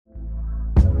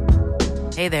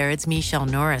Hey there, it's Michelle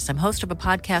Norris. I'm host of a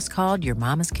podcast called Your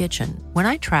Mama's Kitchen. When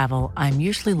I travel, I'm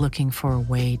usually looking for a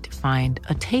way to find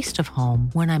a taste of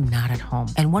home when I'm not at home.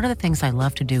 And one of the things I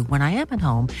love to do when I am at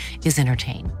home is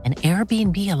entertain. And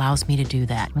Airbnb allows me to do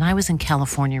that. When I was in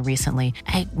California recently,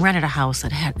 I rented a house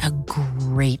that had a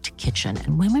great kitchen.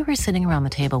 And when we were sitting around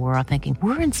the table, we were all thinking,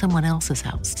 we're in someone else's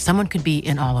house. Someone could be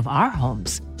in all of our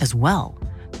homes as well.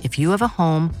 If you have a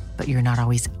home, but you're not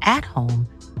always at home,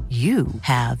 you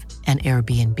have an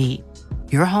Airbnb.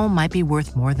 Your home might be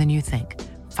worth more than you think.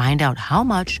 Find out how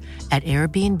much at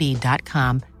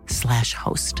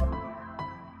airbnb.com/host.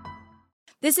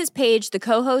 This is Paige, the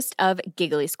co-host of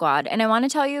Giggly Squad, and I want to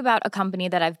tell you about a company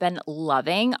that I've been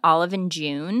loving, Olive &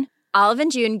 June. Olive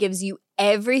 & June gives you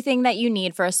everything that you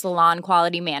need for a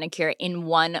salon-quality manicure in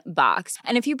one box.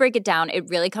 And if you break it down, it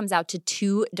really comes out to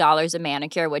 $2 a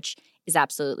manicure, which is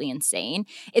absolutely insane.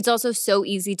 It's also so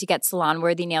easy to get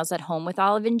salon-worthy nails at home with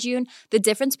Olive & June. The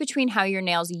difference between how your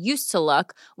nails used to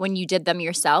look when you did them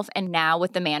yourself and now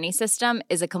with the Mani system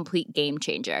is a complete game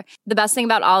changer. The best thing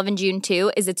about Olive & June,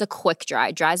 too, is it's a quick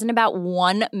dry. Dries in about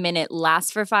 1 minute,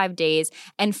 lasts for 5 days,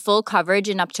 and full coverage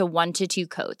in up to 1 to 2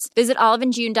 coats. Visit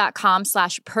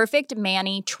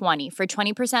oliveandjune.com/perfectmani20 for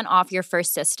 20% off your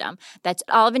first system. That's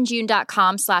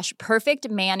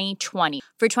oliveandjune.com/perfectmani20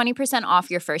 for 20% off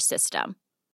your first system.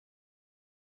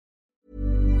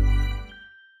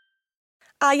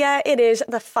 Yeah, it is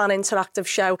the Fan Interactive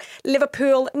Show.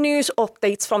 Liverpool news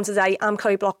updates from today. I'm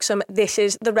Chloe Bloxham. This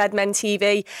is the Red Men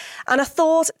TV. And I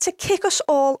thought to kick us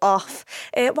all off,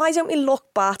 why don't we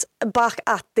look back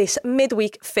at this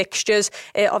midweek fixtures?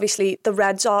 Obviously, the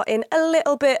Reds are in a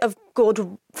little bit of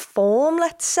good form,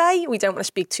 let's say. We don't want to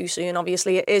speak too soon,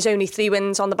 obviously. It is only 3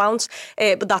 wins on the bounce,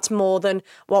 but that's more than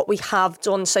what we have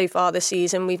done so far this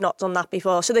season. We've not done that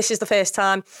before. So this is the first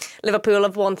time Liverpool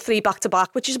have won 3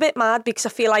 back-to-back, which is a bit mad because I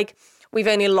feel like we've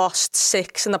only lost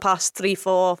 6 in the past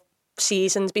 3-4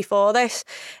 seasons before this.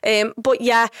 But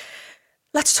yeah,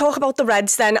 let's talk about the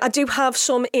Reds then. I do have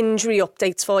some injury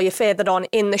updates for you further on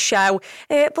in the show.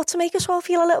 But to make us all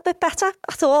feel a little bit better,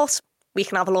 I thought we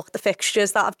can have a look at the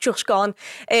fixtures that have just gone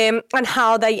and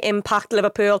how they impact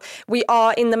Liverpool. We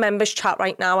are in the members chat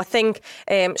right now, I think.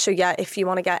 So yeah, if you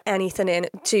want to get anything in,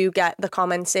 do get the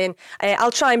comments in.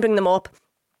 I'll try and bring them up.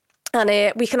 And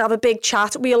we can have a big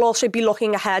chat. We'll also be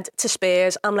looking ahead to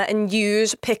Spurs. I'm letting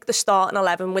yous pick the starting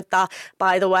 11 with that,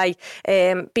 by the way,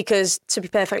 because to be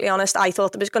perfectly honest, I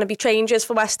thought there was going to be changes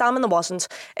for West Ham and there wasn't.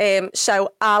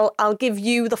 So I'll give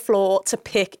you the floor to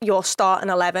pick your starting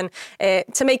 11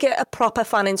 to make it a proper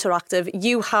fan interactive.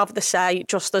 You have the say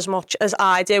just as much as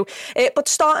I do. But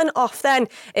starting off then,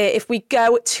 if we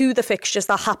go to the fixtures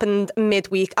that happened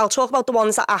midweek, I'll talk about the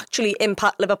ones that actually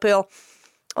impact Liverpool,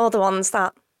 or the ones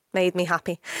that made me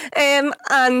happy. And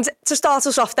to start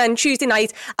us off then, Tuesday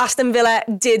night, Aston Villa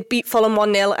did beat Fulham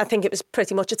 1-0. I think it was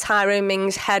pretty much a Tyrone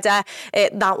Mings header.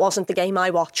 That wasn't the game I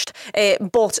watched.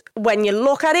 But when you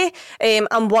look at it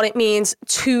and what it means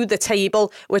to the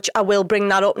table, which I will bring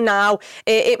that up now,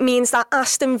 it means that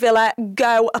Aston Villa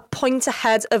go a point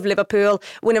ahead of Liverpool,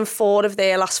 winning 4 of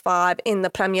their last 5 in the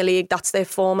Premier League. That's their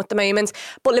form at the moment.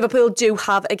 But Liverpool do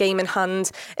have a game in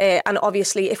hand. And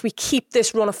obviously, if we keep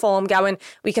this run of form going,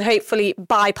 we can hopefully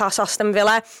bypass Aston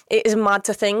Villa. It is mad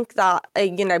to think that,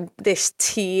 this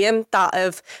team that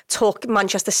have took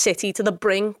Manchester City to the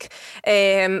brink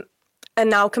are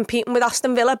now competing with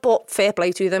Aston Villa, but fair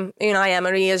play to them. Unai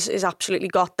Emery has absolutely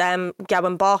got them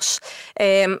going boss.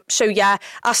 So yeah,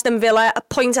 Aston Villa a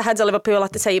point ahead of Liverpool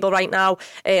at the table right now,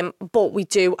 but we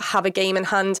do have a game in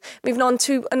hand. Moving on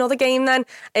to another game then,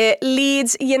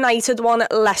 Leeds United 1,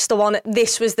 Leicester 1.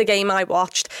 This was the game I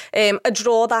watched. A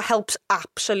draw that helps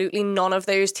absolutely none of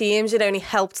those teams. It only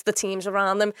helped the teams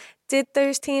around them. Did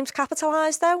those teams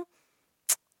capitalise though?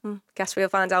 Guess we'll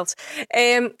find out.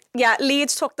 Yeah,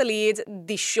 Leeds took the lead.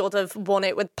 They should have won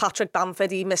it with Patrick Bamford.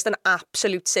 He missed an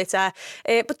absolute sitter.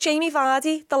 But Jamie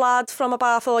Vardy, the lad from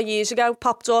about 4 years ago,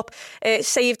 popped up,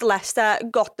 saved Leicester,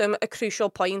 got them a crucial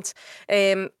point.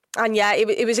 And yeah,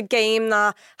 it was a game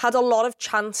that had a lot of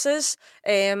chances,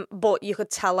 but you could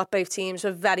tell that both teams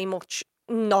were very much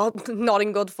not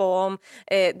in good form.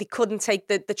 They couldn't take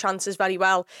the chances very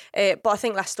well. But I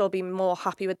think Leicester will be more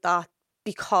happy with that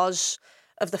because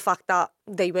of the fact that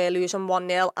they were losing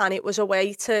 1-0 and it was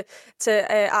away to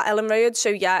at Ellen Road. So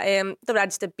yeah, the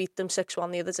Reds did beat them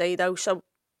 6-1 the other day though. So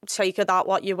take of that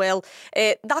what you will.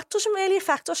 That doesn't really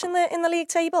affect us in the league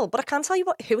table, but I can tell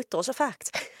you who it does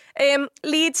affect.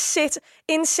 Leeds sit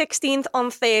in 16th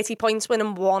on 30 points,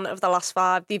 winning 1 of the last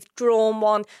 5. They've drawn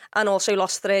 1 and also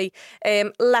lost 3.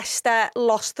 Leicester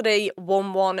lost 3,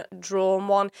 won 1, drawn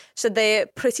 1. So they're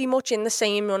pretty much in the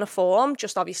same run of form,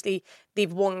 just obviously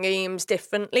they've won games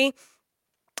differently.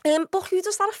 But who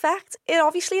does that affect? It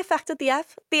obviously affected the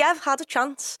Ev. The Ev had a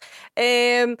chance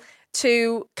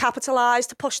to capitalise,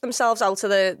 to push themselves out of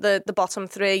the bottom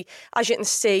 3. As you can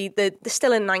see, they're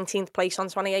still in 19th place on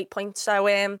 28 points. So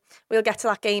we'll get to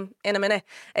that game in a minute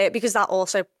because that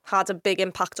also had a big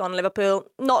impact on Liverpool.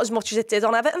 Not as much as it did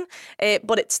on Everton,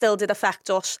 but it still did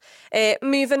affect us.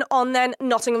 Moving on then,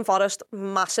 Nottingham Forest,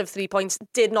 massive 3 points.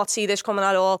 Did not see this coming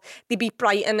at all. They beat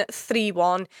Brighton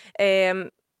 3-1.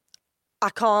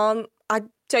 I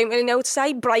don't really know what to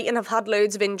say. Brighton have had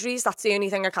loads of injuries. That's the only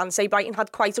thing I can say. Brighton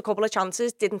had quite a couple of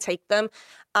chances, didn't take them,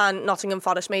 and Nottingham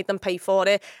Forest made them pay for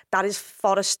it. That is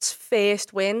Forest's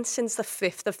first win since the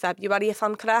 5th of February, if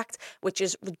I'm correct, which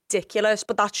is ridiculous,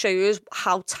 but that shows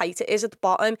how tight it is at the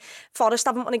bottom. Forest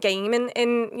haven't won a game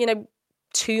in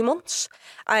 2 months,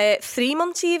 3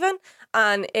 months even,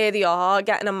 and here they are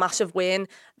getting a massive win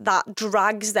that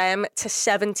drags them to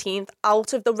 17th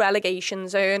out of the relegation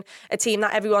zone, a team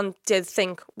that everyone did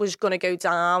think was going to go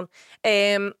down.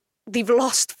 They've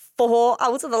lost 4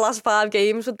 out of the last 5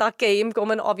 games, with that game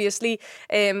coming obviously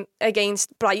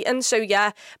against Brighton. So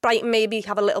yeah, Brighton maybe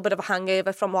have a little bit of a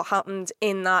hangover from what happened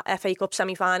in that FA Cup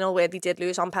semi-final where they did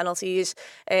lose on penalties.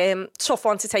 Tough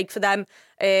one to take for them.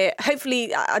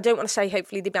 Hopefully, I don't want to say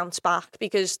hopefully they bounce back,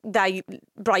 because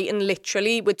Brighton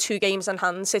literally with 2 games in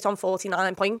hand sit on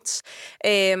 49 points.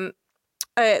 They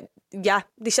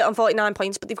sit on 49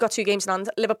 points, but they've got 2 games in hand.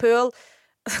 Liverpool,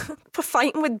 we're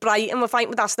fighting with Brighton, we're fighting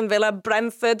with Aston Villa,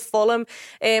 Brentford, Fulham.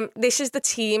 This is the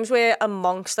teams we're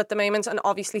amongst at the moment, and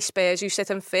obviously Spurs, who sit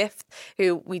in 5th,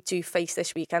 who we do face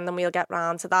this weekend, and we'll get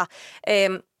round to that.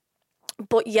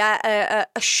 But yeah,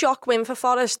 a shock win for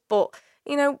Forest, but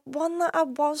one that I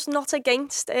was not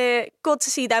against. Good to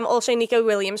see them. Also, Nico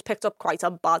Williams picked up quite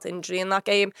a bad injury in that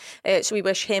game, so we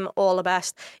wish him all the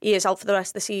best. He is out for the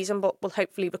rest of the season, but will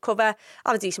hopefully recover,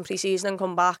 have a decent pre-season and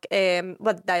come back.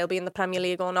 Whether they'll be in the Premier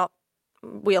League or not,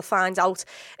 we'll find out.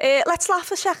 Let's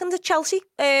laugh a second at Chelsea,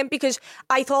 because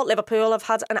I thought Liverpool have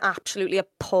had an absolutely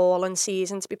appalling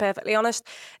season, to be perfectly honest.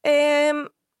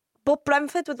 But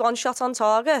Brentford with 1 shot on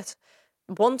target,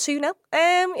 1-2-0.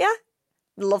 Yeah,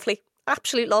 lovely.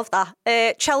 Absolute love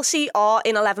that. Chelsea are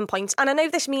in 11 points, and I know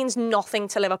this means nothing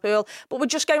to Liverpool, but we're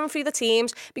just going through the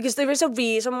teams because there is a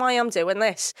reason why I'm doing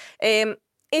this.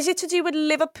 Is it to do with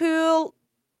Liverpool?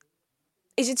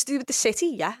 Is it to do with the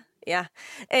city? Yeah.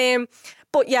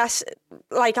 But yes,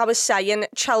 like I was saying,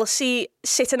 Chelsea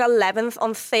sit in 11th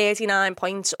on 39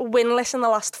 points, winless in the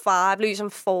last 5,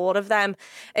 losing 4 of them.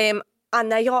 And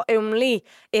they are only,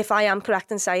 if I am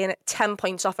correct in saying it, 10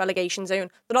 points off relegation zone.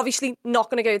 They're obviously not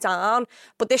going to go down,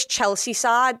 but this Chelsea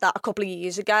side that a couple of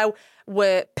years ago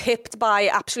were pipped by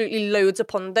absolutely loads of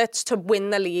pundits to win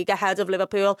the league ahead of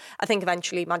Liverpool. I think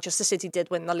eventually Manchester City did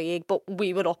win the league, but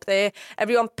we were up there.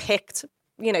 Everyone picked,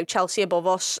 Chelsea above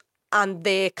us, and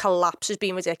their collapse has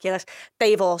been ridiculous.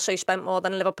 They've also spent more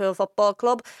than Liverpool Football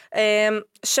Club.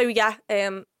 So yeah,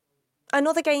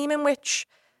 another game in which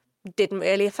didn't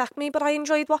really affect me, but I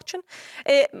enjoyed watching.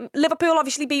 Liverpool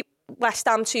obviously beat West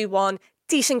Ham 2-1.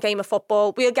 Decent game of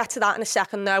football. We'll get to that in a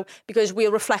second though, because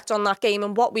we'll reflect on that game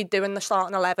and what we do in the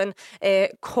starting 11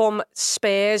 come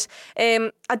Spurs.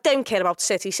 I don't care about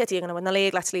City. City are going to win the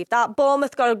league. Let's leave that.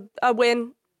 Bournemouth got a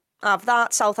win. Have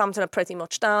that. Southampton are pretty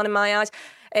much down in my eyes.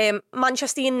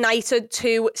 Manchester United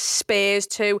 2, Spurs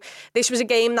 2. This was a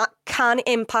game that can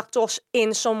impact us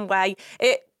in some way.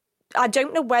 I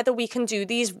don't know whether we can do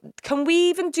these. Can we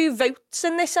even do votes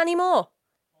in this anymore?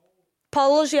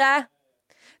 Polls, yeah.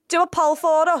 Do a poll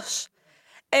for us.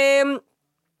 Can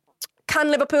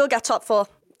Liverpool get top 4?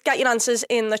 Get your answers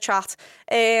in the chat.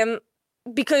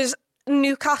 Because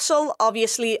Newcastle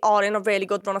obviously are in a really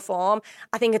good run of form.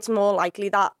 I think it's more likely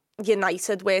that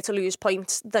United were to lose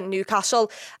points than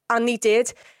Newcastle. And they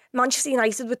did. Manchester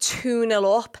United were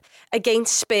 2-0 up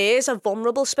against Spurs, a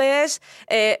vulnerable Spurs.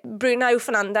 Bruno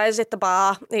Fernandes at the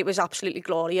bar. It was absolutely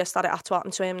glorious that it had to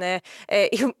happen to him there.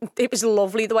 It was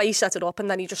lovely the way he set it up,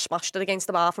 and then he just smashed it against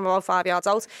the bar from about 5 yards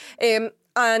out.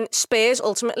 And Spurs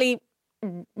ultimately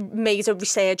made a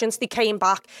resurgence. They came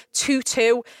back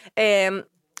 2-2 in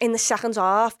the second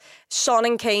half. Son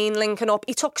and Kane linking up.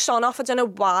 He took Son off. I don't know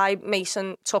why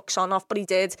Mason took Son off, but he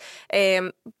did.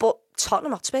 But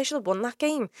Tottenham Hotspur should have won that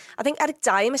game. I think Eric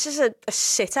Dyer misses a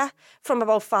sitter from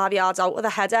about 5 yards out with a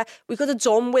header. We could have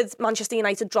done with Manchester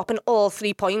United dropping all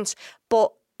 3 points,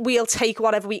 but we'll take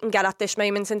whatever we can get at this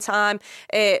moment in time.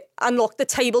 And look, the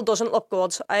table doesn't look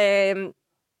good.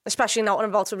 Especially now when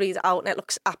I'm about to read it out, and it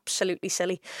looks absolutely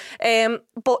silly.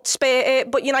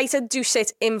 But United do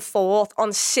sit in fourth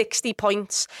on 60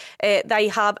 points. They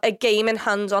have a game in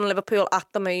hand on Liverpool at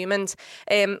the moment.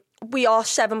 We are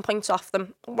 7 points off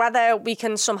them. Whether we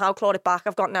can somehow claw it back,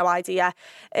 I've got no idea.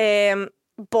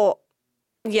 But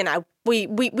you know, we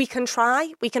can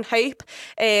try, we can hope,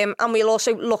 and we'll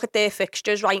also look at their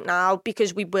fixtures right now,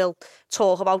 because we will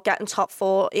talk about getting top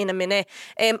four in a minute.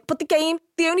 But the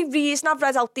only reason I've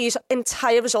read out these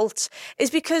entire results is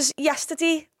because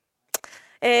yesterday,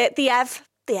 the Ev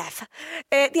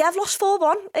lost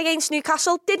 4-1 against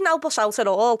Newcastle. Didn't help us out at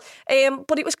all.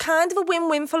 But it was kind of a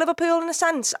win-win for Liverpool in a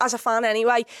sense, as a fan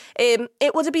anyway.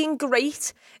 It would have been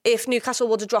great if Newcastle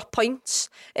would have dropped points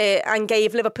and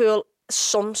gave Liverpool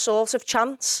some sort of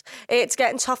chance to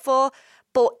get in top four.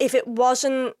 But if it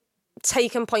wasn't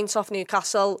taking points off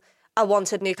Newcastle, I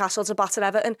wanted Newcastle to batter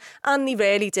Everton, and they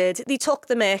really did. They took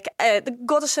the mick. The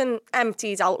Goodison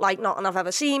emptied out like nothing I've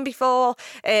ever seen before.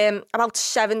 About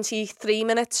 73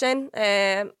 minutes in,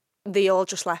 they all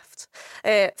just left.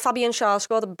 Fabian Schär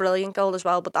scored a brilliant goal as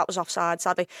well, but that was offside,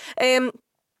 sadly.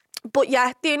 But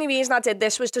yeah, the only reason I did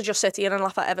this was to just sit here and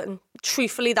laugh at Everton.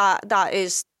 Truthfully, that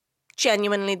is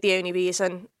genuinely the only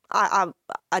reason I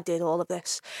did all of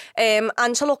this.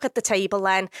 And to look at the table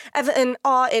then, Everton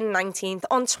are in 19th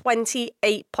on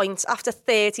 28 points after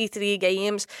 33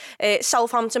 games.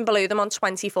 Southampton below them on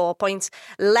 24 points.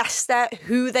 Leicester,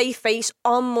 who they face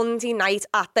on Monday night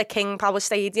at the King Power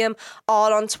Stadium,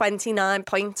 are on 29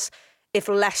 points. If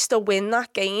Leicester win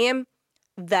that game,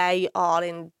 they are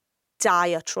in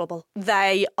dire trouble.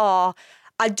 They are...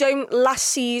 last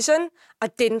season, I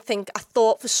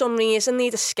thought for some reason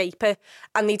they'd escape it,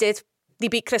 and they did. They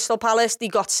beat Crystal Palace, they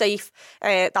got safe.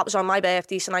 That was on my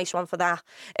birthday, it's a nice one for that.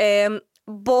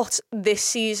 But this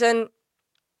season,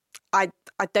 I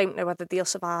don't know whether they'll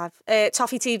survive.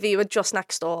 Toffee TV were just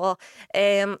next door.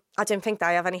 I don't think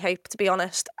they have any hope, to be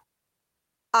honest.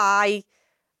 I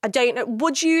don't know.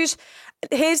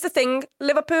 Here's the thing,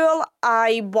 Liverpool,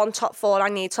 I want top four, I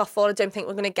need top four, I don't think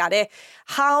we're going to get it.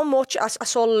 How much, I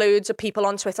saw loads of people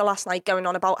on Twitter last night going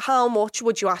on about how much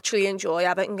would you actually enjoy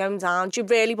Everton going down? Do you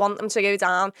really want them to go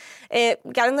down?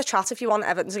 Get in the chat if you want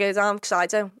Everton to go down, because I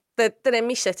do. They're in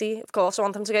my city, of course I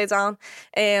want them to go down.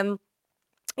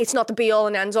 It's not the be-all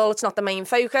and end-all, it's not the main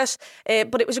focus,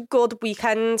 but it was a good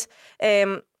weekend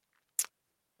for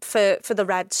the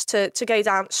Reds to go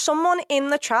down. Someone in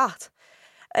the chat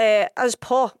has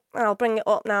put, and I'll bring it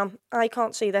up now, I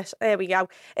can't see this, there we go.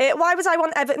 Why would I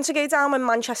want Everton to go down when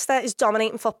Manchester is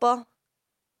dominating football?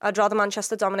 I'd rather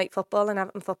Manchester dominate football than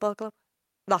Everton Football Club.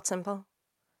 That simple.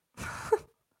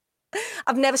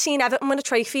 I've never seen Everton win a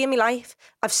trophy in my life.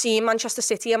 I've seen Manchester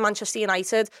City and Manchester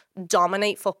United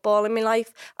dominate football in my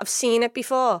life. I've seen it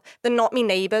before. They're not my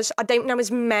neighbours. I don't know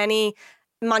as many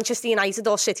Manchester United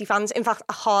or City fans. In fact,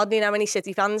 I hardly know any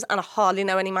City fans, and I hardly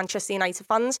know any Manchester United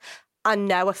fans. I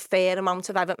know a fair amount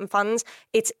of Everton fans.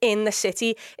 It's in the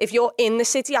city. If you're in the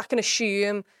city, I can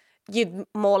assume you'd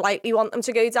more likely want them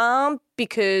to go down,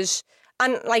 because,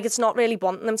 and like, it's not really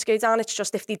wanting them to go down, it's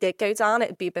just if they did go down,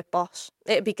 it'd be a bit boss.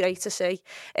 It'd be great to see.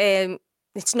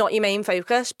 It's not your main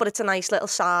focus, but it's a nice little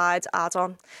side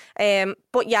add-on.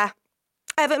 But yeah,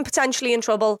 Everton potentially in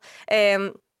trouble.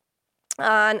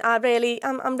 And I'm really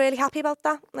happy about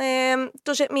that.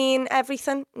 Does it mean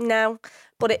everything? No,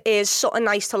 but it is something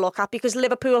nice to look at, because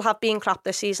Liverpool have been crap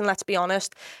this season, let's be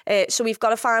honest. So we've got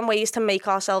to find ways to make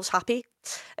ourselves happy.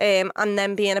 And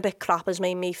then being a bit crap has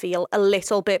made me feel a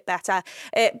little bit better.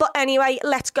 But anyway,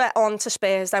 let's get on to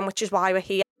Spurs then, which is why we're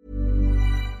here.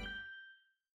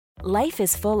 Life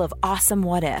is full of awesome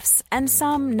what-ifs, and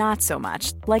some not so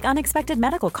much, like unexpected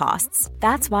medical costs.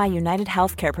 That's why United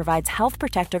Healthcare provides Health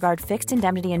Protector Guard fixed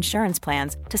indemnity insurance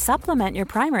plans to supplement your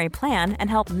primary plan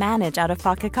and help manage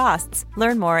out-of-pocket costs.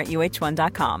 Learn more at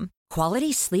uh1.com.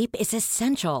 Quality sleep is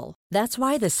essential. That's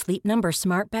why the Sleep Number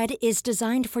Smart Bed is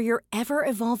designed for your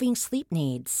ever-evolving sleep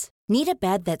needs. Need a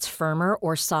bed that's firmer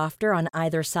or softer on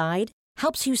either side?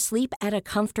 Helps you sleep at a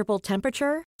comfortable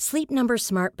temperature? Sleep Number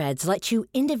Smart Beds let you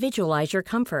individualize your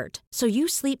comfort, so you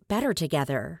sleep better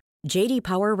together. J.D.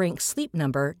 Power ranks Sleep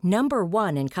Number number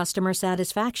 1 in customer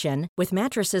satisfaction with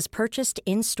mattresses purchased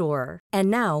in-store. And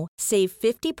now, save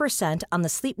 50% on the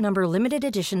Sleep Number Limited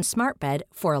Edition Smart Bed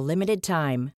for a limited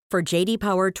time. For J.D.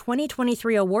 Power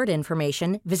 2023 award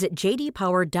information, visit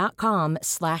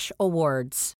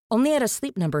jdpower.com/awards. Only at a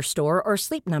Sleep Number store or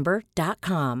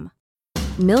sleepnumber.com.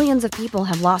 Millions of people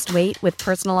have lost weight with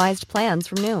personalized plans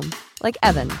from Noom. Like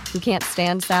Evan, who can't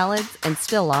stand salads and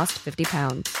still lost 50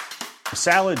 pounds.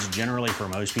 Salads generally for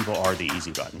most people are the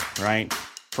easy button, right?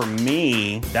 For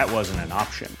me, that wasn't an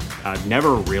option. I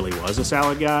never really was a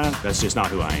salad guy. That's just not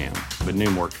who I am. But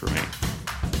Noom worked for me.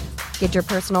 Get your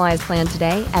personalized plan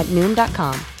today at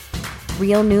Noom.com.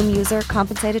 Real Noom user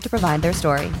compensated to provide their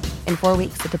story. In 4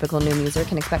 weeks, the typical Noom user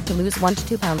can expect to lose 1 to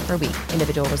 2 pounds per week.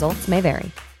 Individual results may vary.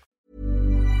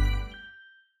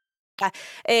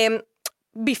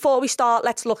 Before we start,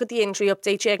 let's look at the injury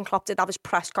update. Jurgen Klopp did have his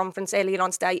press conference earlier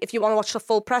on today. If you want to watch the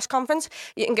full press conference,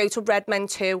 you can go to Redmen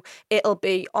 2. It'll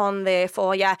be on there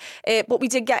for you. But we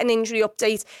did get an injury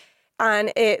update.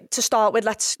 And to start with,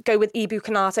 let's go with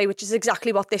KONATE, which is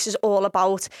exactly what this is all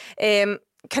about.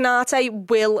 KONATE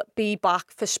will be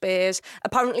back for Spurs.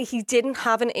 Apparently, he didn't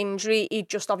have an injury. He'd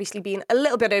just obviously been a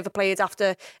little bit overplayed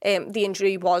after the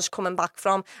injury was coming back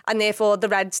from, and therefore the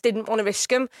Reds didn't want to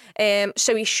risk him.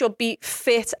 So he should be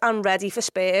fit and ready for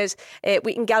Spurs.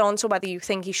 We can get on to whether you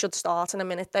think he should start in a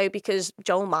minute, though, because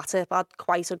Joel Matip had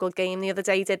quite a good game the other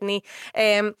day, didn't he?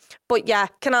 But yeah,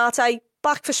 KONATE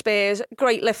back for Spurs.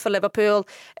 Great lift for Liverpool.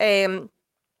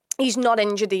 He's not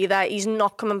injured either. He's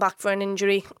not coming back for an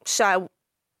injury. So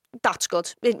that's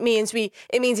good. It means he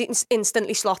can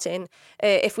instantly slot in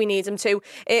if we need him to.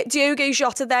 Diogo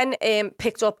Jota then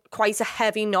picked up quite a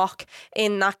heavy knock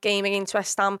in that game against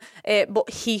West Ham, but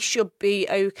he should be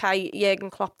okay. Jurgen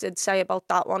Klopp did say about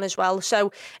that one as well.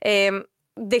 So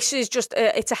this is just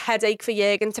it's a headache for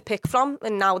Jurgen to pick from,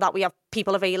 and now that we have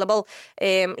people available,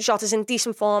 Jota's in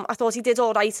decent form. I thought he did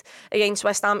all right against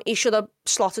West Ham. He should have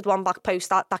slotted one back post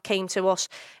that came to us,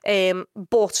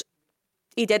 but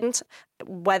he didn't.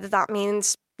 Whether that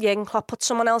means Jurgen Klopp put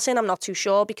someone else in, I'm not too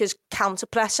sure, because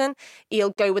counter-pressing,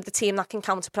 he'll go with the team that can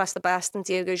counter-press the best, and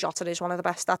Diogo Jota is one of the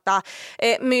best at that.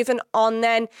 Moving on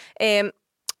then,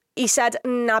 he said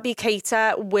Naby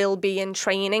Keita will be in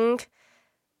training.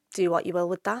 Do what you will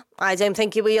with that. I don't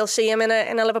think we'll see him in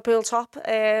a Liverpool top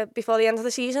before the end of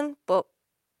the season, but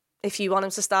if you want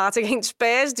him to start against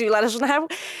Spurs, do let us know.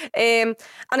 And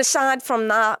aside from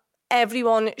that,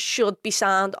 everyone should be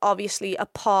sound, obviously,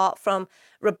 apart from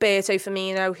Roberto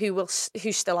Firmino, who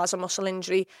still has a muscle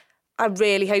injury. I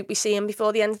really hope we see him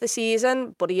before the end of the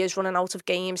season, but he is running out of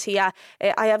games here.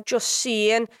 I have just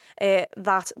seen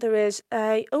that there is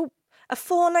a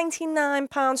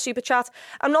 £4.99 super chat.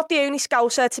 I'm not the only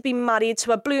Scouser to be married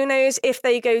to a blue nose. If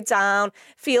they go down,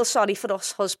 feel sorry for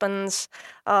us husbands.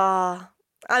 You have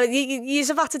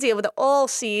had to deal with it all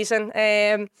season.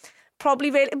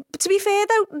 Probably really. But to be fair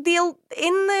though, they'll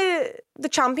in the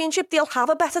championship they'll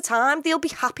have a better time. They'll be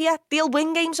happier. They'll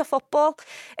win games of football.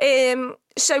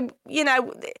 So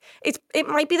it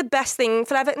might be the best thing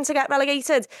for Everton to get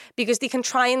relegated, because they can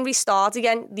try and restart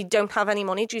again. They don't have any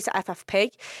money due to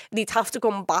FFP. They'd have to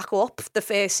come back up the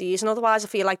first season. Otherwise, I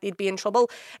feel like they'd be in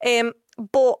trouble.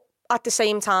 But at the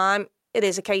same time, it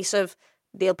is a case of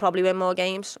they'll probably win more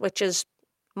games, which is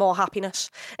more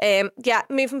happiness.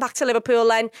 Moving back to Liverpool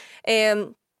then.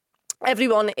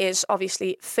 Everyone is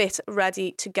obviously fit,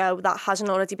 ready to go. That hasn't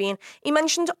already been. He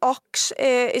mentioned Ox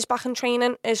is back in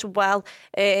training as well.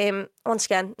 Once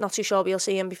again, not too sure we'll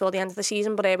see him before the end of the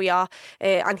season, but here we are.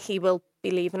 And he will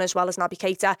be leaving as well as Naby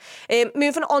Keita.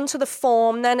 Moving on to the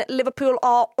form then. Liverpool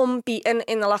are unbeaten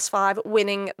in the last 5,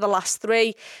 winning the last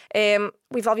 3.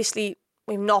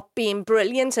 We've not been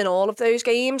brilliant in all of those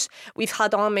games. We've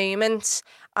had our moments.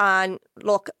 And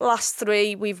look, last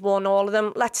 3, we've won all of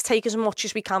them. Let's take as much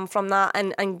as we can from that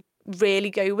and really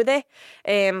go with it.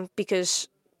 Because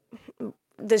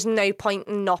there's no point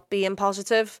in not being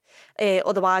positive.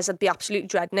 Otherwise, I'd be absolutely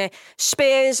dreading it.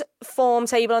 Spurs form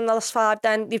table in the last 5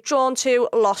 then. They've drawn 2,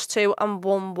 lost 2 and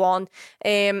won 1.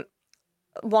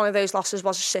 One of those losses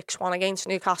was a 6-1 against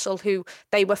Newcastle, who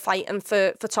they were fighting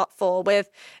for top 4 with.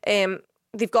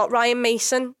 They've got Ryan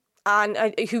Mason, and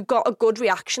who got a good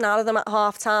reaction out of them at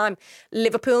half-time.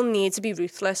 Liverpool need to be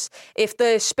ruthless. If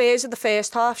the Spurs of the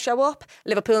first half show up,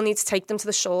 Liverpool need to take them to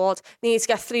the sword. They need to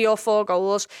get 3 or 4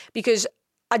 goals, because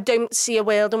I don't see a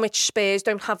world in which Spurs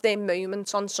don't have their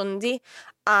moments on Sunday,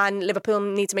 and Liverpool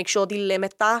need to make sure they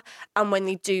limit that. And when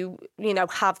they do,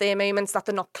 have their moments, that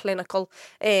they're not clinical,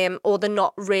 or they're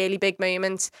not really big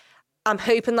moments. I'm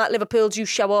hoping that Liverpool do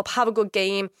show up, have a good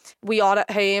game. We are at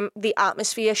home. The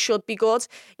atmosphere should be good.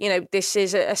 This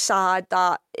is a side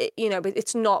that,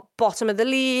 it's not bottom of the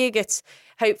league.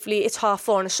 Hopefully it's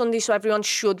 4:30 on a Sunday, so everyone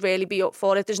should really be up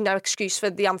for it. There's no excuse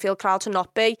for the Anfield crowd to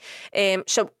not be.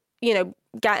 So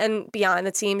getting behind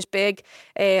the team's big.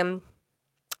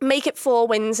 make it 4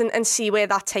 wins and see where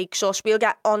that takes us. We'll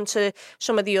get on to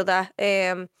some of the other,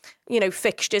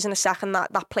 fixtures in a second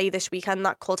that play this weekend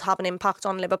that could have an impact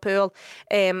on Liverpool.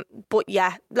 But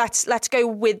yeah, let's go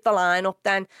with the lineup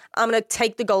then. I'm going to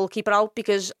take the goalkeeper out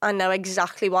because I know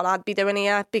exactly what I'd be doing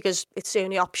here because it's the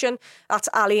only option. That's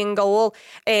Ali in goal.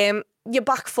 Your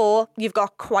back 4, you've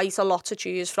got quite a lot to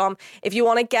choose from. If you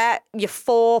want to get your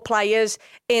 4 players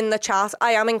in the chat,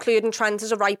 I am including Trent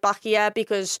as a right back here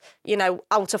because,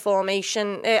 out of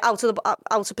formation, out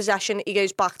of possession, he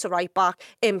goes back to right back.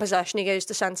 In possession, he goes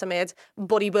to centre mid,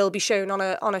 but he will be shown on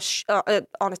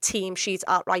a team sheet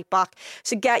at right back.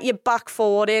 So get your back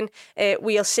 4 in.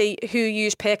 We'll see who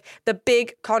you pick. The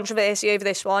big controversy over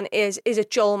this one is it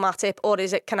Joel Matip or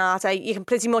is it Konate? You can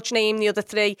pretty much name the other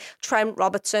 3, Trent,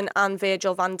 Robertson and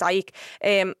Virgil van Dijk,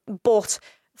 but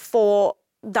for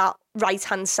that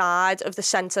right-hand side of the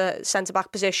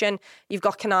centre-back position, you've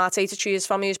got Konate to choose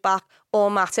from who's back, or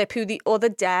Matip, who the other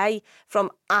day, from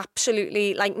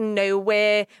absolutely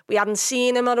nowhere, we hadn't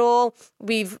seen him at all.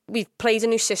 We've played a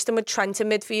new system with Trent in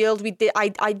midfield.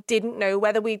 I didn't know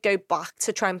whether we'd go back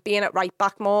to Trent being at right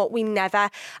back more. We never,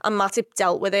 and Matip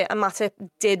dealt with it, and Matip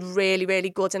did really, really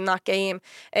good in that game.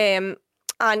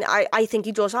 And I think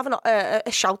he does have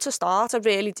a shout to start. I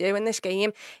really do in this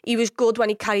game. He was good when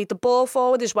he carried the ball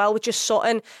forward as well, which is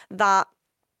something that,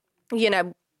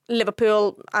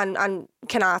 Liverpool and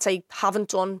Konate haven't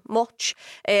done much.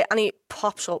 And he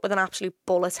pops up with an absolute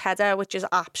bullet header, which is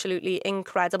absolutely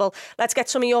incredible. Let's get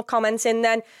some of your comments in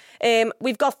then.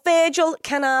 We've got Virgil,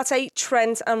 Konate,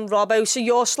 Trent and Robbo. So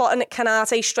you're slotting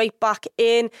Konate straight back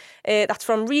in. That's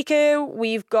from Rico.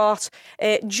 We've got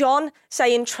John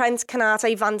saying Trent,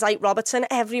 Konate, Van Dijk, Robertson.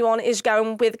 Everyone is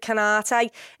going with Konate.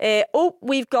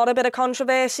 We've got a bit of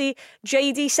controversy.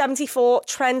 JD74,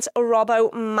 Trent,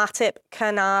 Robbo, Matip,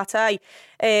 Konate.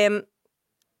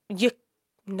 You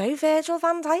know Virgil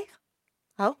van Dijk?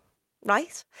 Oh,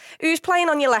 right. Who's playing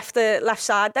on your left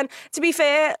side then? To be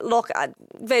fair, look,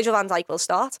 Virgil van Dijk will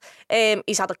start.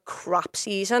 He's had a crap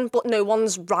season, but no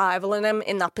one's rivaling him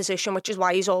in that position, which is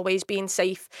why he's always been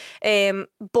safe.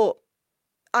 But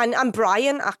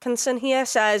Brian Atkinson here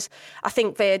says, I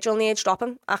think Virgil needs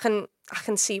dropping. I can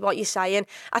see what you're saying.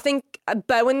 I think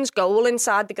Bowen's goal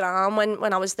inside the ground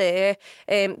when I was there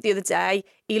the other day,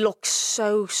 he looks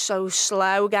so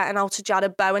slow getting out to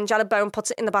Jared Bowen. Jared Bowen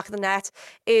puts it in the back of the net,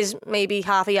 is maybe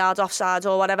half a yard offside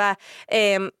or whatever.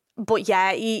 But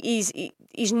yeah,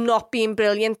 he's not been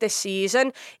brilliant this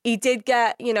season. He did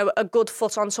get, a good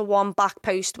foot onto one back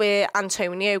post where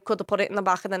Antonio could have put it in the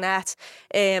back of the net.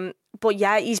 But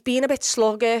yeah, he's been a bit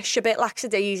sluggish, a bit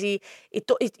lackadaisy.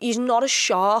 He's not as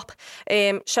sharp.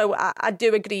 So I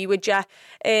do agree with you.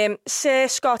 Sir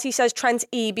Scotty says Trent,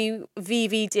 Ebu,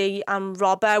 VVD and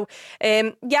Robbo.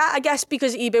 Yeah, I guess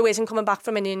because Ebu isn't coming back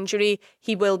from an injury,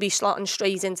 he will be slotting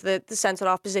straight into the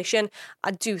centre-half position.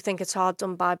 I do think it's hard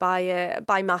done by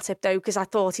Matip though, because I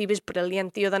thought he was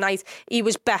brilliant the other night. He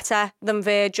was better than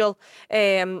Virgil.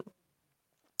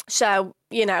 So,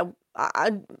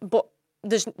 but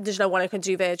there's no one who can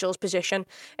do Virgil's position.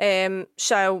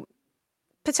 So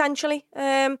potentially,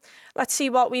 let's see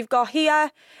what we've got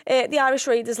here. The Irish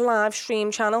Raiders live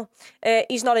stream channel.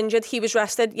 He's not injured. He was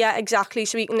rested. Yeah, exactly.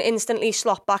 So he can instantly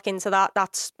slot back into that.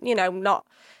 That's,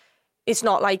 it's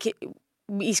not like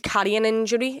he's carrying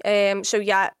injury. So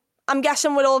yeah, I'm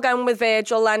guessing we're all going with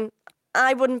Virgil then.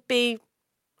 I wouldn't be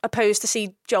opposed to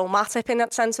see Joel Matip in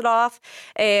that centre half.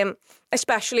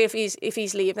 Especially if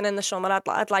he's leaving in the summer,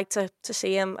 I'd like to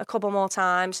see him a couple more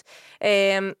times.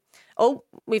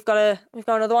 We've got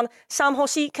another one. Sam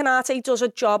Hussey, Konate does a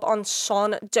job on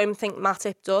Son. Don't think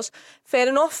Matip does. Fair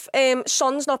enough.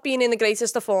 Son's not been in the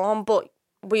greatest of form, but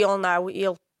we all know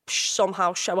he'll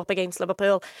somehow show up against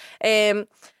Liverpool.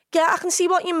 Yeah, I can see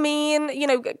what you mean.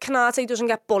 Konate doesn't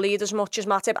get bullied as much as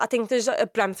Matip. I think there's a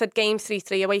Brentford game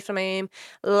 3-3 away from him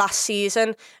last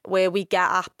season where we get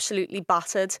absolutely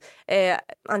battered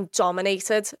and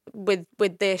dominated with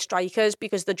their strikers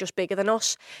because they're just bigger than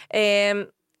us.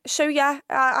 So yeah,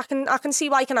 I can see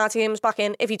why Konate comes back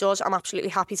in. If he does, I'm absolutely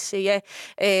happy to see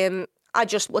it. I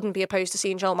just wouldn't be opposed to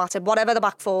seeing Joel Matip, whatever the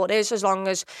back four is, as long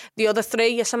as the other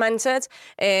 3 are cemented.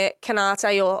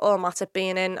 Konate or Matip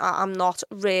being in, I'm not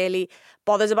really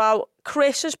bothered about.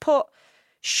 Chris has put,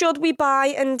 should we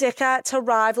buy Ndicka to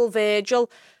rival Virgil?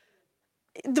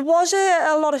 There was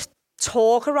a lot of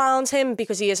talk around him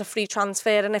because he is a free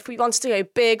transfer, and if we wanted to go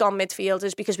big on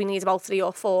midfielders because we need about 3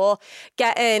 or 4,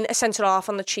 getting a centre half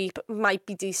on the cheap might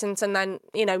be decent, and then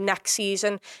next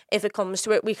season if it comes to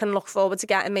it we can look forward to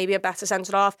getting maybe a better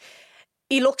centre half.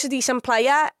 He looks a decent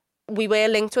player. we were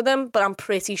linked with him, but I'm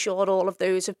pretty sure all of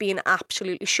those have been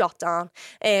absolutely shot down.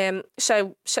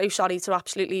 So sorry to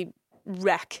absolutely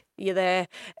wreck you there.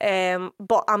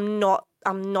 But I'm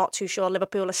not too sure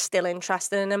Liverpool are still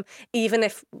interested in him, even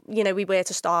if, you know, we were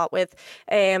to start with.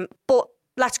 But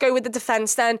let's go with the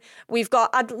defence then.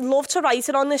 I'd love to write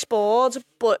it on this board,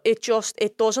 but it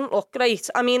doesn't look great.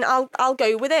 I mean, I'll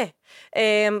go with it.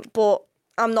 But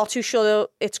I'm not too sure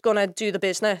it's going to do the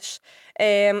business.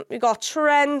 We've got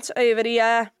Trent over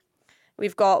here.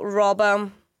 We've got Robbo.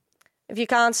 If you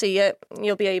can't see it,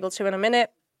 you'll be able to in a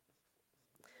minute.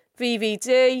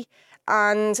 VVD.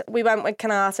 And we went with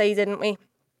KONATE, didn't we?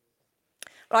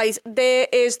 Right, there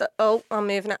is I'm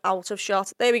moving it out of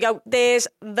shot. There we go. There's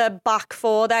the back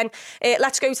four then.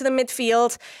 Let's go to the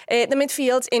midfield. The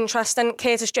midfield's interesting.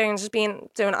 Curtis Jones has been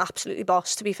doing absolutely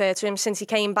boss, to be fair to him, since he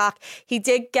came back. He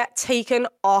did get taken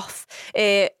off.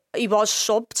 He was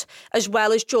subbed, as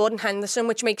well as Jordan Henderson,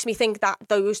 which makes me think that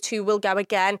those two will go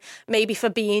again. Maybe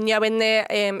Fabinho in there.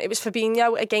 It was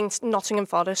Fabinho against Nottingham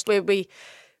Forest where we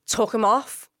took him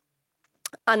off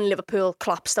and Liverpool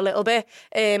collapsed a little bit.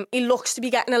 He looks to be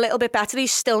getting a little bit better.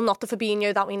 He's still not the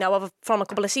Fabinho that we know of from a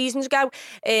couple of seasons ago.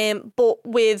 But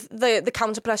with the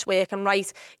counter-press working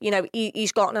right, you know,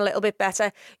 he's gotten a little bit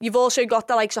better. You've also got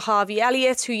the likes of Harvey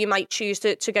Elliott, who you might choose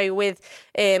to go with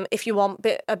if you want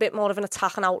a bit more of an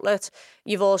attacking outlet.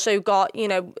 You've also got, you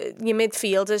know, your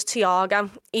midfielders, Thiago.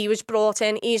 He was brought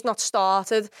in. He's not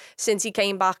started since he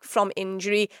came back from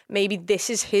injury. Maybe this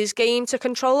is his game to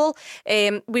control.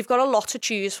 We've got a lot to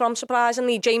choose from,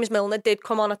 surprisingly. James Milner did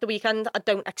come on at the weekend. I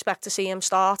don't expect to see him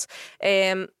start.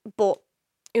 But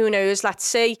who knows? Let's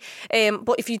see.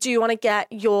 But if you do want to get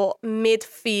your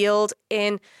midfield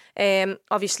in,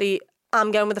 obviously,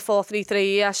 I'm going with the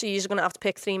 4-3-3. Yeah, so you're going to have to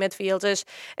pick three midfielders.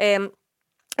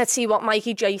 Let's see what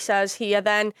Mikey J says here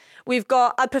then.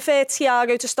 I'd prefer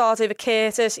Thiago to start over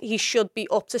Curtis. He should be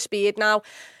up to speed now.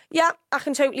 Yeah, I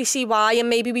can totally see why. And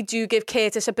maybe we do give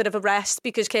Curtis a bit of a rest,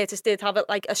 because Curtis did have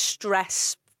a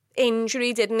stress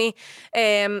injury, didn't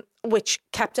he? Which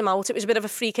kept him out. It was a bit of a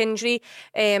freak injury.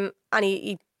 And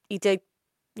he did,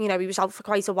 you know, he was out for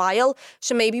quite a while.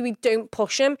 So maybe we don't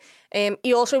push him.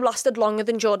 He also lasted longer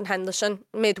than Jordan Henderson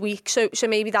midweek. So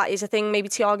maybe that is a thing. Maybe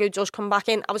Thiago does come back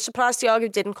in. I was surprised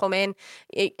Thiago didn't come in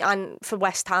and for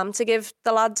West Ham to give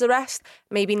the lads a rest.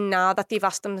 Maybe now that they've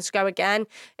asked them to go again,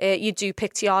 you do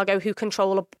pick Thiago, who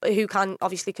can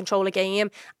obviously control a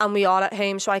game. And we are at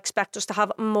home, so I expect us to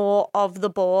have more of the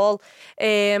ball.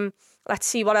 Let's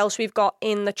see what else we've got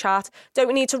in the chat. Don't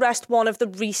we need to rest one of the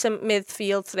recent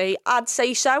midfield three? I'd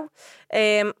say so.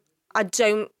 I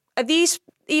don't. Are these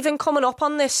even coming up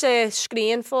on this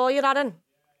screen for you, Aaron?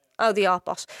 Oh, they are,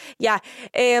 boss. Yeah.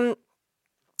 It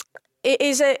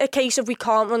is a case of we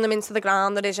can't run them into the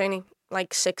ground. There is only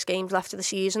 6 games left of the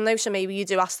season, though, so maybe you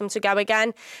do ask them to go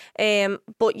again.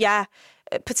 But yeah,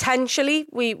 potentially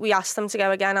we ask them to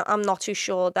go again. I'm not too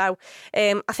sure, though.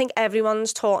 I think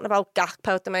everyone's talking about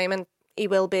Gakpo at the moment. He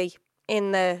will be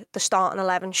in the starting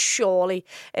 11, surely.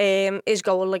 His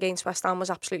goal against West Ham was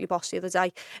absolutely boss the other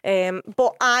day.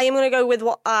 But I am going to go with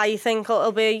what I think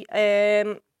it'll be.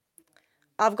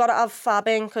 I've got to have Fab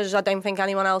in because I don't think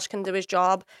anyone else can do his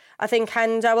job. I think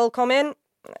Hendo will come in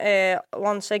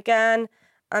once again,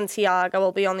 and Thiago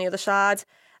will be on the other side.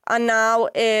 And now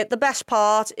the best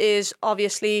part is,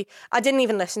 obviously, I didn't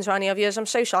even listen to any of yours. I'm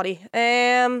so sorry.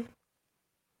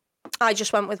 I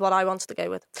just went with what I wanted to go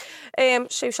with.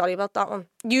 So sorry about that one.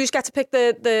 You get to pick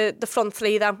the front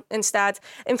three though instead.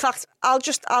 In fact,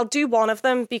 I'll do one of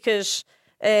them because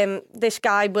this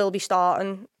guy will be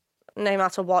starting no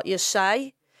matter what you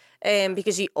say.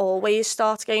 Because he always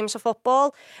starts games of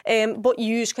football. But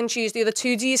you can choose the other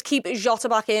two. Do you keep Jota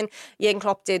back in? Jurgen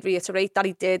Klopp did reiterate that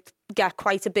he did get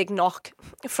quite a big knock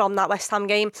from that West Ham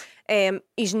game.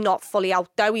 He's not fully out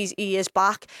though. He is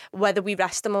back, whether we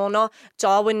rest him or not.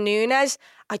 Darwin Núñez,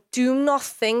 I do not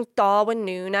think Darwin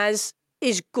Núñez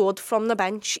is good from the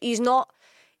bench.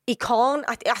 He can't.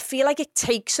 I feel like it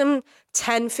takes him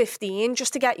 10, 15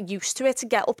 just to get used to it, to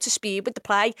get up to speed with the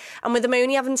play. And with him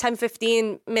only having 10,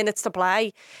 15 minutes to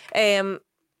play, we're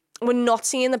not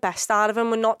seeing the best out of him.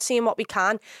 We're not seeing what we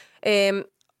can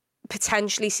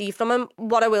potentially see from him.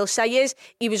 What I will say is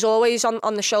he was always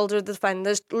on the shoulder of the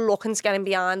defenders, looking to get him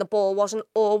behind. The ball wasn't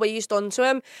always done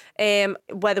to him.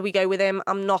 Whether we go with him,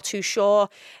 I'm not too sure.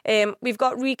 We've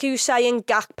got Riku saying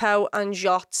Gakpo and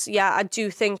Jota. Yeah, I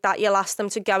do think that you'll ask them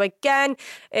to go again.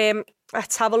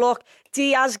 Let's have a look.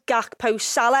 Diaz, Gakpo,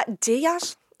 Salah.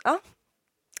 Diaz? Oh,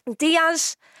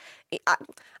 Diaz.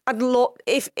 I'd look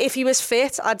if he was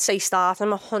fit, I'd say start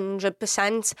him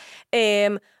 100%.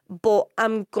 But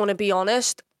I'm gonna be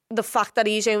honest, the fact that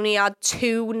he's only had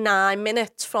 2 9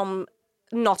 minutes from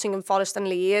Nottingham Forest and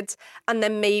Leeds, and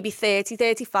then maybe 30,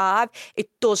 35, it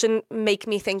doesn't make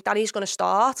me think that he's going to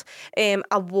start.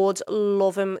 I would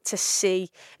love him to see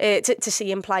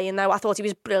him playing though. I thought he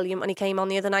was brilliant when he came on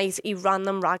the other night. He ran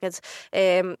them ragged.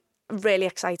 Really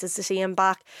excited to see him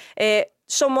back.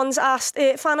 Someone's asked,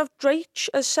 fan of Drake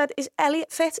has said, is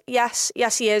Elliott fit? Yes,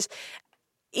 he is.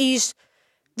 He's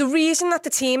the reason that the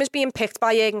team is being picked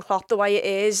by Jurgen Klopp the way it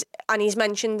is, and he's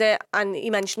mentioned it, and he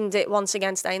mentioned it once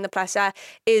again today in the presser,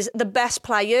 is the best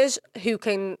players who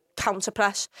can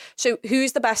counter-press. So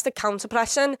who's the best at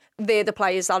counter-pressing? They're the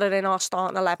players that are in our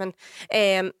starting 11.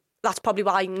 That's probably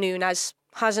why Núñez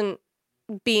hasn't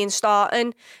been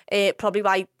starting, probably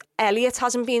why Elliott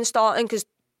hasn't been starting, because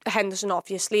Henderson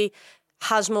obviously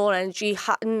has more energy,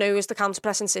 knows the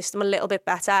counter-pressing system a little bit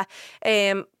better.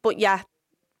 But yeah,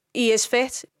 he is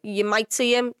fit. You might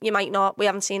see him, you might not. We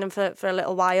haven't seen him for a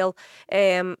little while.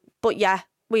 But yeah,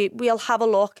 we'll have a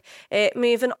look.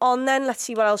 Moving on then, let's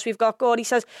see what else we've got. Gordy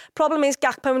says, problem is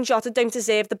Gakpo and Jota don't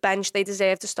deserve the bench. They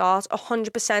deserve to start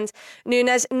 100%.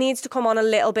 Núñez needs to come on a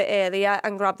little bit earlier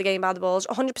and grab the game by the balls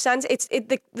 100%.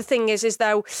 The thing is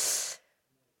though,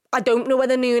 I don't know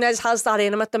whether Núñez has that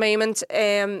in him at the moment.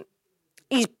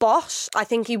 He's boss. I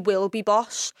think he will be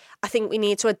boss. I think we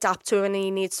need to adapt to him, and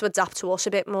he needs to adapt to us a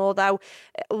bit more though.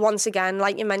 Once again,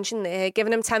 like you mentioned there,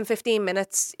 giving him 10-15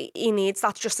 minutes, he needs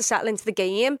that just to settle into the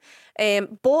game.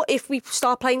 But if we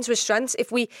start playing to his strengths,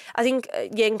 I think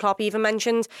Jurgen Klopp even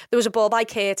mentioned there was a ball by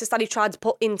Curtis that he tried to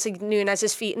put into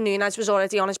Núñez's feet, and Núñez was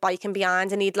already on his bike and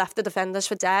behind, and he'd left the defenders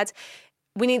for dead.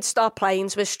 We need to start playing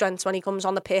to his strengths when he comes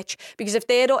on the pitch, because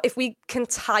if we can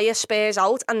tire Spurs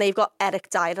out, and they've got Eric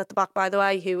Dyer at the back, by the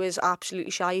way, who is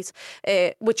absolutely shite,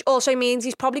 which also means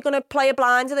he's probably going to play a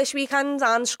blinder this weekend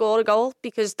and score a goal,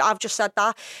 because I've just said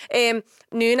that.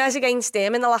 Núñez against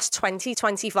him in the last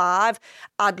 20-25,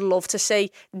 I'd love to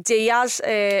see. Diaz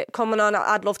coming on,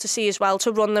 I'd love to see as well,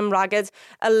 to run them ragged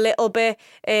a little bit.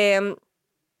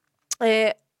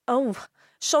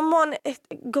 Someone,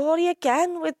 Gory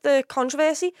again with the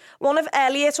controversy. One of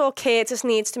Elliott or Curtis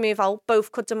needs to move out.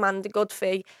 Both could demand a good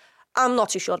fee. I'm not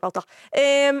too sure about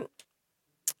that.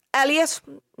 Elliott,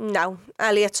 no.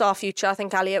 Elliott's our future. I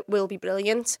think Elliott will be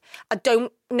brilliant. I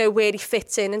don't know where he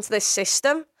fits into this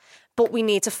system, but we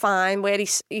need to find where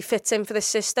he fits in for this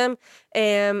system.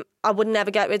 I would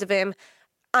never get rid of him.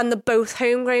 And they're both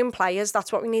homegrown players.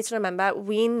 That's what we need to remember.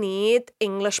 We need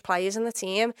English players in the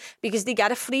team, because they get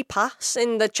a free pass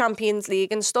in the Champions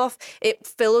League and stuff. It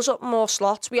fills up more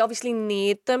slots. We obviously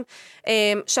need them.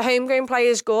 So homegrown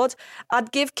players, good.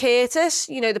 I'd give Curtis,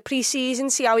 the pre-season,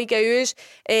 see how he goes.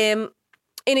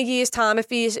 In a year's time, if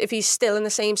he's still in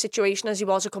the same situation as he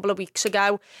was a couple of weeks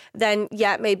ago, then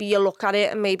yeah, maybe you look at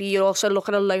it, and maybe you also look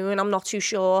at a loan. I'm not too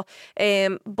sure.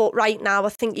 But right now, I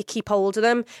think you keep hold of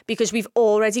them, because we've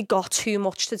already got too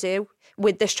much to do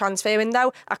with this transfer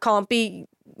window. I can't be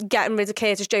getting rid of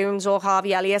Curtis Jones or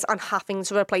Harvey Elliott and having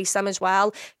to replace them as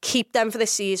well. Keep them for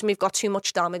this season. We've got too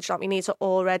much damage that we need to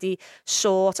already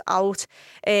sort out.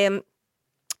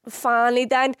 Finally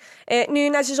then,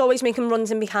 Núñez is always making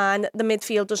runs in behind. The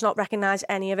midfield does not recognise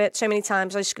any of it. So many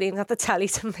times I screamed at the telly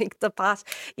to make the pass.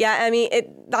 Yeah, I mean,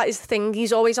 that is the thing.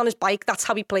 He's always on his bike. That's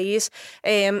how he plays.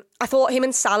 I thought him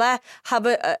and Salah have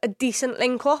a decent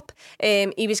link up.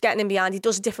 He was getting in behind. He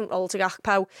does a different role to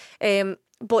Gakpo.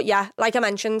 But yeah, like I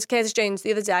mentioned, Curtis Jones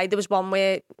the other day, there was one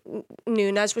where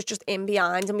Núñez was just in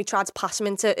behind, and we tried to pass him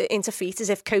into feet as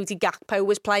if Cody Gakpo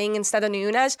was playing instead of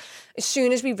Núñez. As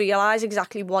soon as we realise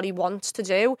exactly what he wants to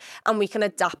do and we can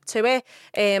adapt to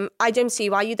it, I don't see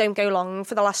why you don't go long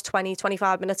for the last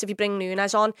 20-25 minutes if you bring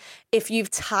Núñez on, if you've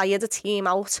tired a team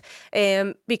out,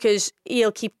 because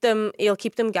he'll keep them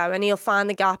going. He'll find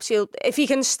the gaps. If he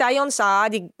can stay on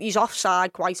side, he's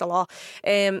offside quite a lot.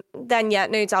 Then yeah,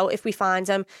 no doubt, if we find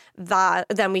him,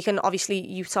 then we can obviously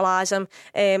utilise him.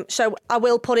 So I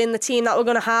will put in the team that we're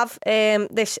going to have.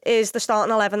 This is the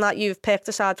starting 11 that you've picked,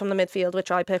 aside from the midfield, which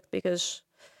I picked because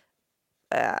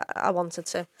I wanted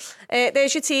to.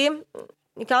 There's your team.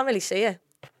 You can't really see it.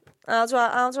 How do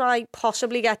I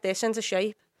possibly get this into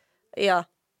shape? Yeah.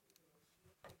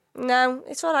 No,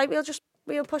 it's all right.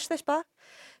 We'll push this back.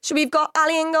 So we've got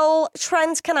Ali in goal,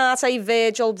 Trent, Konate,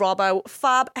 Virgil, Robbo,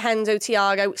 Fab, Hendo,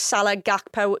 Thiago, Salah,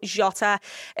 Gakpo, Jota.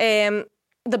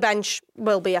 The bench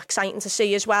will be exciting to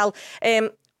see as well.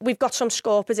 We've got some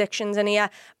score predictions in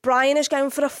here. Brian is going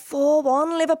for a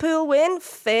 4-1 Liverpool win.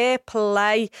 Fair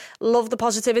play. Love the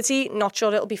positivity. Not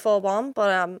sure it'll be 4-1,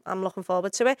 but I'm looking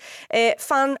forward to it.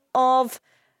 Fan of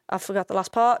I forgot the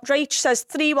last part. Drake says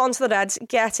 3-1 to the Reds.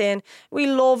 Get in. We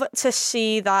love to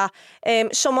see that.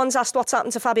 Someone's asked what's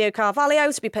happened to Fabio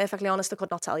Carvalho. To be perfectly honest, I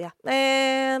could not tell you.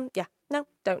 Yeah, no,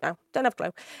 don't know. Don't have a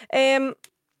clue.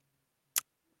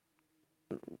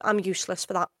 I'm useless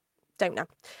for that. Don't know.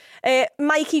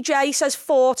 Mikey J says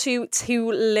 4-2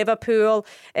 to Liverpool.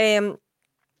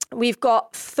 We've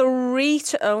got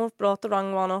 3-2. Oh, I've brought the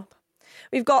wrong one up.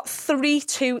 We've got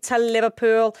 3-2 to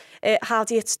Liverpool.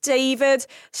 Hardy, it's David.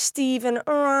 Stephen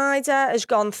Ryder has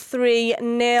gone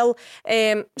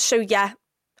 3-0. So, yeah,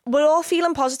 we're all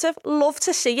feeling positive. Love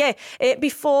to see it.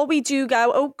 Before we do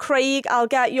go, Craig, I'll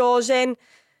get yours in.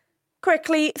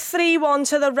 Quickly, 3-1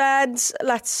 to the Reds.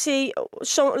 Let's see.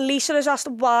 So Lisa has asked,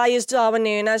 why is Darwin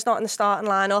Núñez not in the starting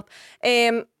lineup?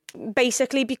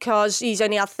 Basically because he's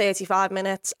only had 35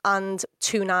 minutes and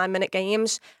 2 9-minute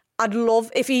games. I'd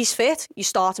love, if he's fit, you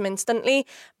start him instantly.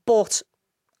 But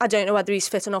I don't know whether he's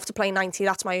fit enough to play 90.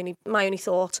 That's my only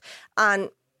thought.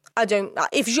 And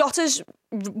if Jota's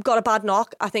got a bad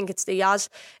knock, I think it's Diaz.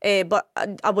 But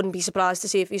I wouldn't be surprised to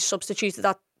see if he's substituted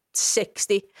at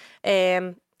 60.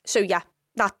 So, yeah,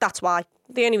 that's why.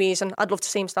 The only reason I'd love to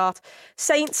see him start.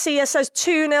 Saint Sia says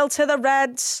 2-0 to the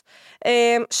Reds.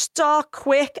 Start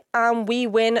quick and we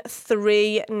win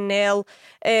 3-0.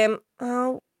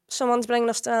 Someone's bringing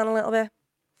us down a little bit.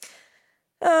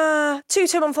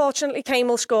 2-2, unfortunately. Kane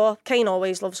will score. Kane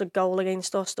always loves a goal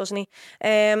against us, doesn't he?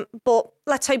 But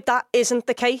let's hope that isn't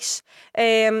the case.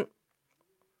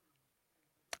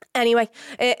 Anyway,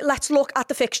 let's look at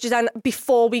the fixtures then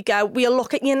before we go. We'll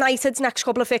look at United's next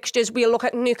couple of fixtures. We'll look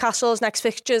at Newcastle's next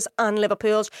fixtures and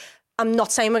Liverpool's. I'm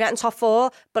not saying we're getting top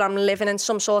 4, but I'm living in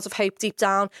some sort of hope deep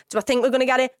down. Do I think we're going to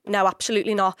get it? No,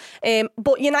 absolutely not.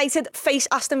 But United face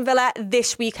Aston Villa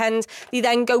this weekend. They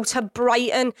then go to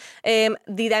Brighton. They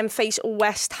then face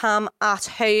West Ham at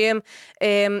home.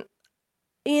 If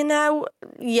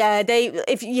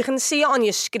you can see it on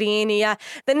your screen here,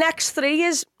 the next 3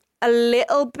 is a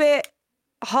little bit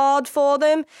hard for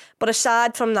them. But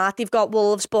aside from that, they've got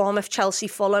Wolves, Bournemouth, Chelsea,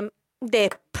 Fulham. They're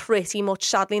pretty much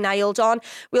sadly nailed on.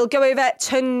 We'll go over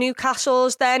to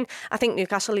Newcastle's then. I think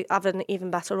Newcastle have an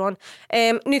even better run.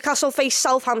 Newcastle face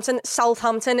Southampton.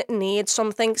 Southampton needs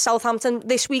something. Southampton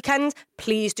this weekend,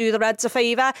 please do the Reds a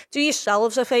favour. Do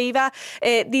yourselves a favour.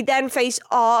 They then face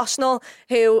Arsenal,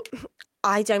 who,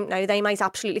 I don't know, they might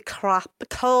absolutely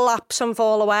collapse and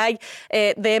fall away.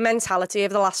 Their mentality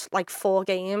over the last 4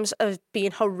 games has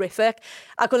been horrific.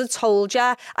 I could have told you.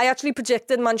 I actually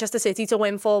predicted Manchester City to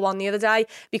win 4-1 the other day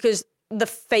because the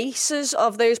faces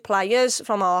of those players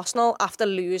from Arsenal after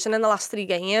losing in the last 3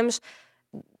 games,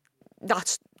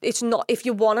 it's not, if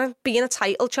you want to be in a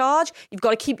title charge, you've got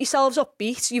to keep yourselves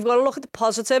upbeat. You've got to look at the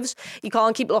positives. You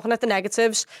can't keep looking at the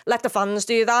negatives. Let the fans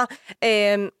do that.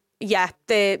 You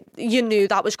knew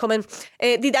that was coming.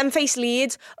 They then face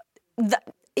Leeds.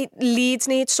 Leeds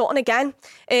need something again.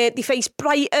 They face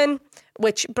Brighton,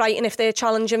 which Brighton, if they're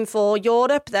challenging for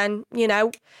Europe, then,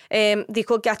 they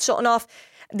could get something off.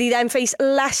 They then face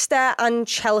Leicester and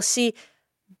Chelsea.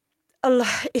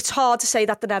 It's hard to say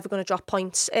that they're never going to drop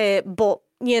points, but,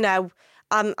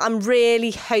 I'm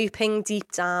really hoping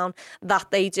deep down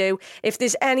that they do. If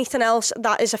there's anything else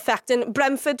that is affecting,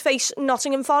 Brentford face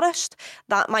Nottingham Forest.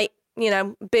 That might,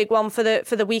 big one for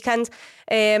the weekend.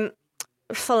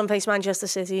 Fulham face Manchester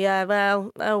City. Yeah,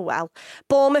 well.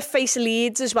 Bournemouth face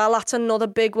Leeds as well. That's another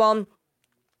big one.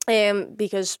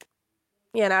 Because,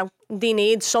 they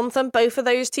need something, both of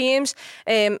those teams.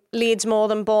 Leeds more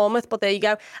than Bournemouth, but there you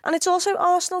go. And it's also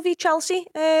Arsenal v Chelsea.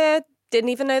 Didn't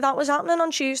even know that was happening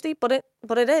on Tuesday, but it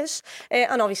is.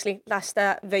 And obviously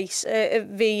Leicester v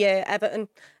Everton,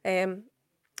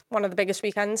 one of the biggest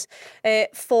weekends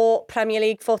for Premier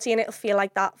League footy, and it'll feel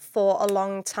like that for a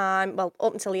long time, well,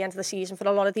 up until the end of the season for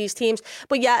a lot of these teams.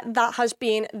 But yeah, that has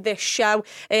been this show.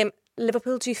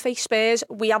 Liverpool do face Spurs.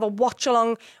 We have a watch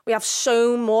along. We have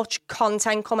so much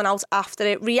content coming out after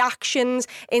it. Reactions,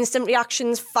 instant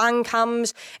reactions, fan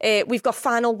cams. We've got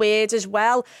final words as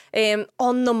well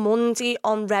on the Monday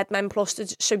on Red Men Plus.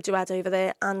 So do head over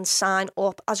there and sign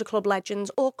up as a club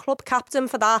legend or club captain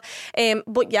for that.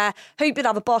 But yeah, hope you'd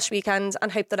have a boss weekend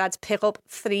and hope the Reds pick up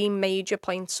 3 major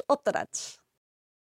points up the Reds.